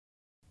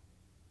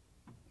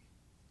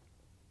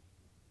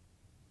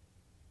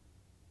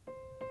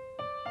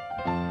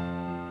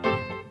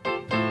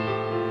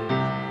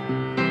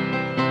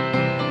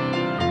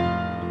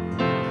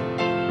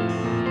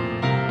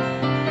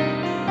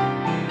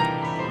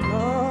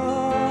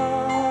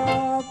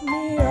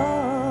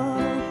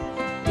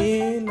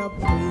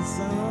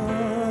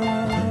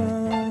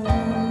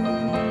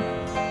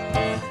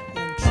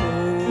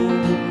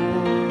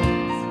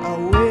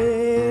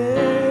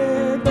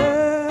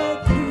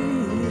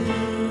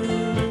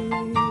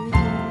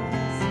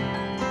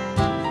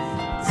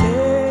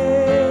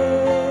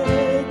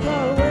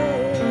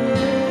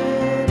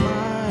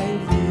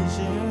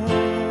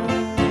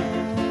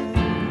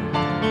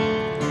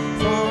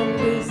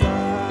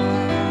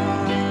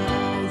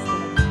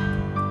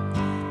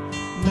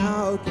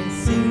thou can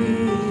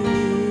see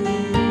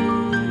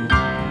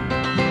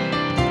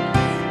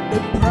the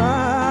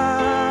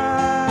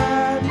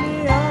pride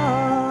me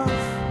of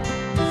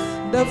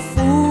the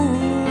food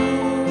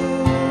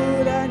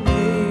I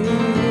need,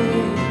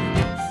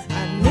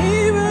 and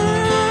even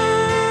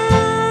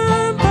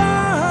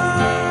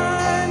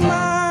bind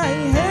my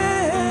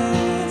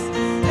hands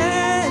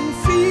and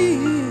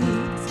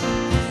feet,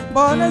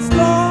 but as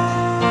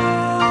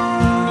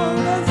long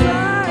as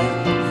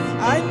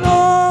I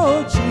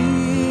know Jesus,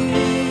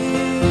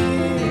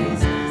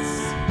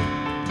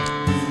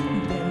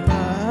 then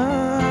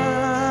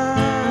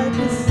I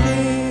can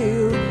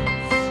still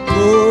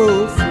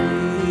go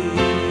free.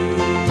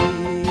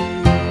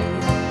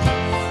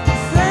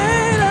 Say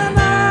that I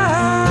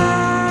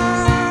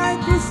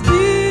can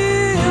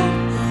still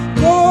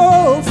go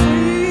free.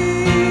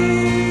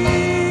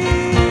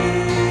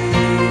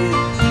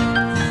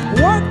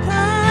 What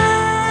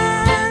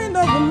kind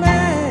of a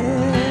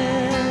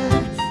man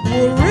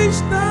will reach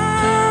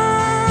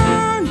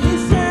down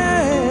his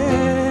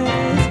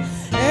hands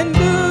and do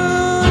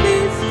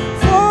this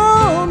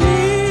for me?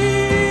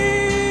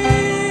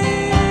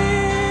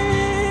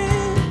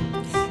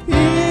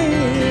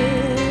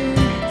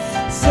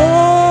 So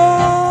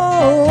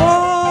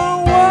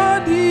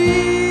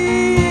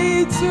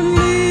worthy to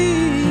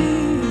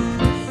live,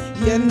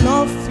 yet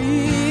not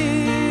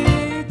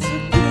fit to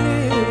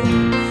kill.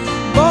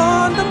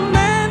 But the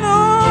man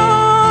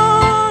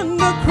on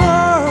the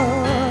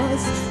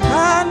cross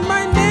had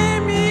my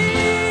name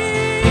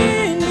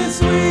in his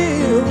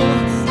will.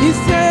 He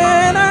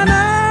said, and I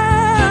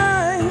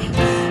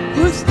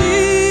could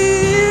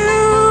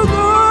still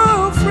go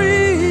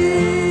free.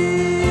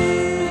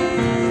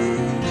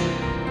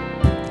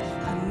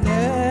 I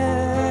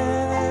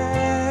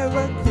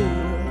never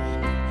could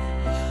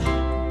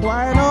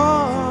quite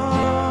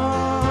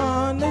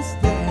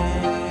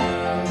understand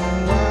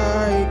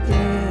why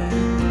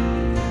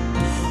King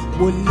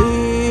would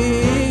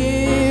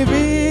leave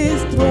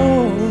his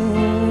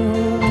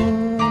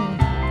throne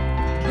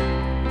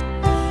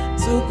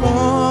to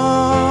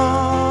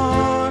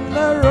come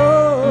the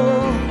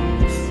road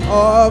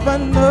of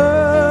an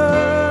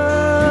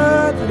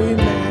earthly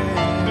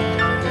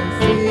man,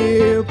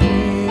 feel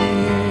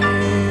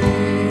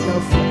pain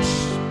of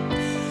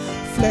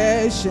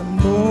flesh and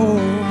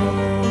bone,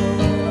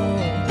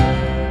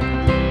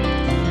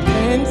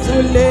 and to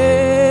lay